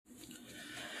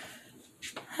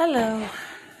Hello.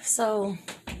 So,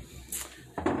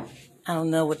 I don't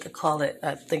know what to call it.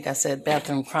 I think I said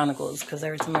Bathroom Chronicles because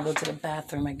every time I go to the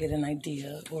bathroom, I get an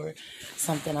idea or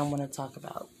something I want to talk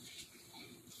about.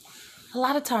 A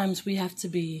lot of times we have to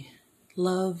be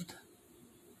loved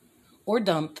or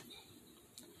dumped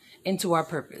into our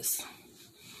purpose.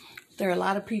 There are a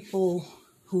lot of people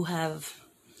who have,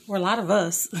 or a lot of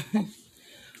us,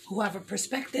 who have a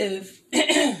perspective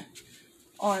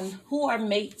on who our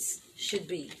mates should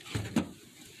be,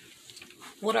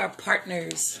 what our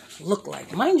partners look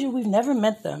like. Mind you, we've never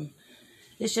met them.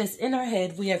 It's just in our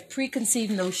head, we have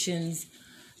preconceived notions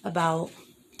about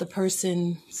the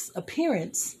person's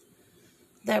appearance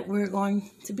that we're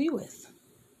going to be with.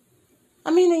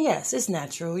 I mean, and yes, it's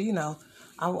natural,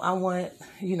 I want,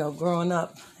 growing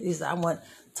up, I want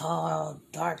tall,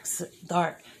 dark,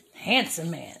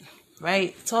 handsome man,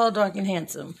 right? Tall, dark, and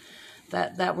handsome.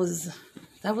 That was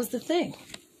the thing.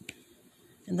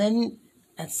 And then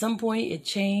at some point it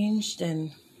changed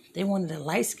and they wanted a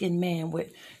light-skinned man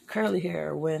with curly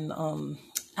hair when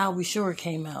Albie Shore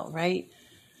came out, right?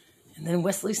 And then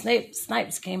Wesley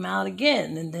Snipes came out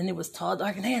again, and then it was tall,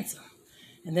 dark, and handsome.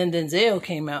 And then Denzel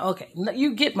came out. Okay,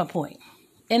 you get my point.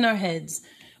 In our heads,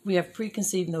 we have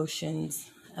preconceived notions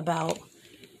about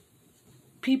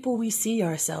people we see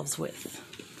ourselves with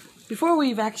before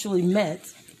we've actually met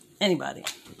anybody.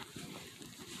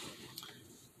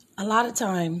 A lot of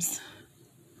times,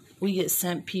 we get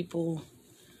sent people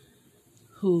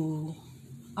who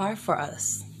are for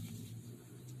us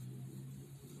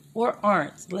or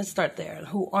aren't. Let's start there.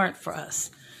 Who aren't for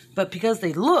us. But because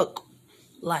they look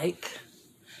like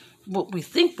what we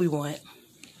think we want,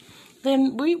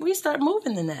 then we start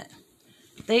moving in that.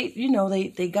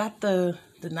 They got the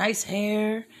nice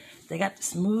hair. They got the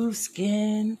smooth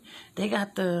skin. They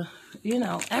got the,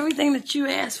 everything that you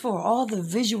ask for, all the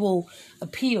visual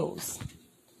appeals.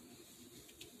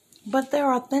 But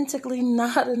they're authentically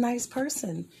not a nice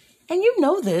person. And you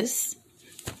know this.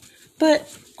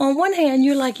 But on one hand,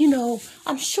 you're like,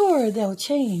 I'm sure they'll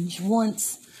change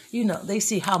once, they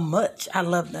see how much I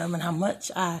love them and how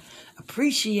much I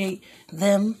appreciate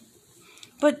them.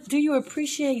 But do you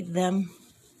appreciate them,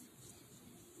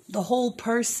 the whole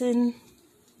person?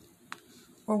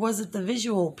 Or was it the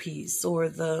visual piece or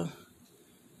the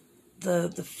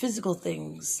physical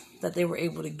things that they were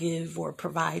able to give or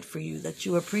provide for you that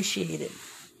you appreciated?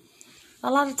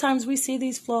 A lot of times we see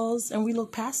these flaws and we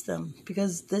look past them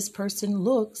because this person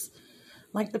looks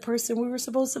like the person we were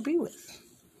supposed to be with.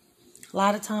 A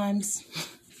lot of times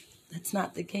that's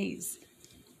not the case.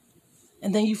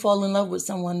 And then you fall in love with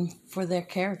someone for their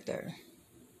character,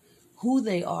 who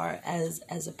they are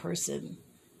as a person.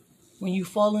 When you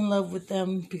fall in love with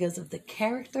them because of the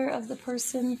character of the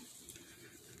person,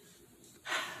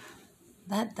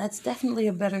 that's definitely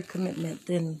a better commitment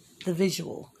than the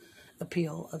visual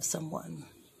appeal of someone.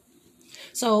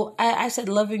 So I said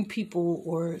loving people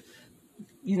or,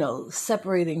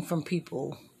 separating from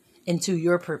people into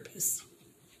your purpose.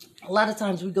 A lot of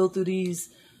times we go through these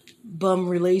bum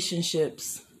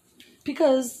relationships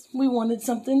because we wanted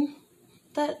something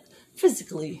that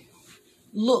physically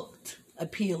looked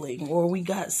appealing or we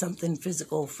got something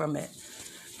physical from it.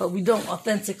 But we don't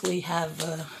authentically have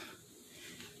a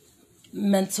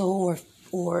mental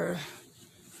or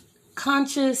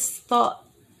conscious thought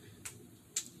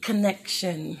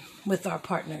connection with our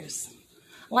partners.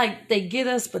 Like they get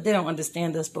us, but they don't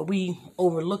understand us, but we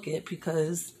overlook it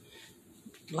because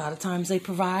a lot of times they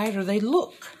provide or they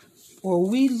look or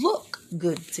we look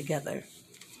good together.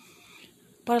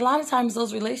 But a lot of times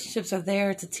those relationships are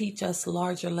there to teach us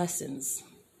larger lessons,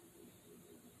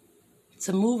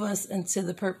 to move us into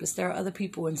the purpose. There are other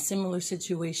people in similar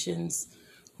situations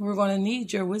who are going to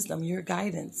need your wisdom, your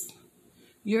guidance,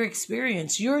 your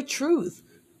experience, your truth,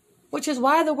 which is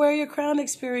why the Wear Your Crown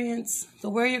experience, the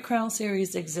Wear Your Crown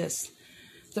series exists.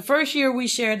 The first year we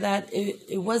shared that,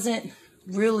 it wasn't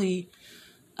really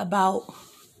about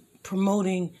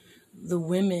promoting the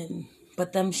women,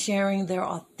 but them sharing their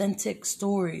authentic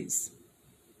stories,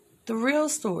 the real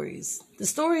stories, the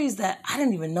stories that I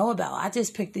didn't even know about. I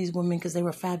just picked these women because they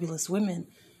were fabulous women,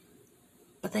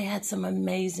 but they had some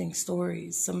amazing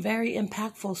stories, some very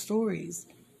impactful stories.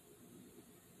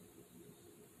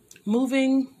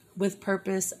 Moving with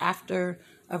purpose after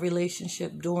a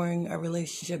relationship, during a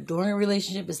relationship. During a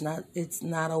relationship, it's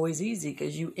not always easy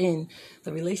because you in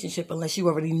the relationship unless you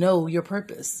already know your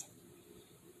purpose.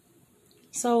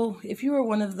 So if you are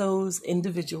one of those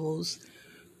individuals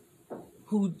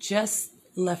who just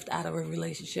left out of a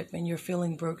relationship and you're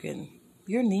feeling broken,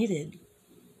 you're needed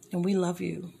and we love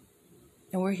you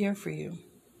and we're here for you.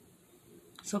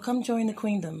 So come join the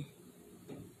queendom.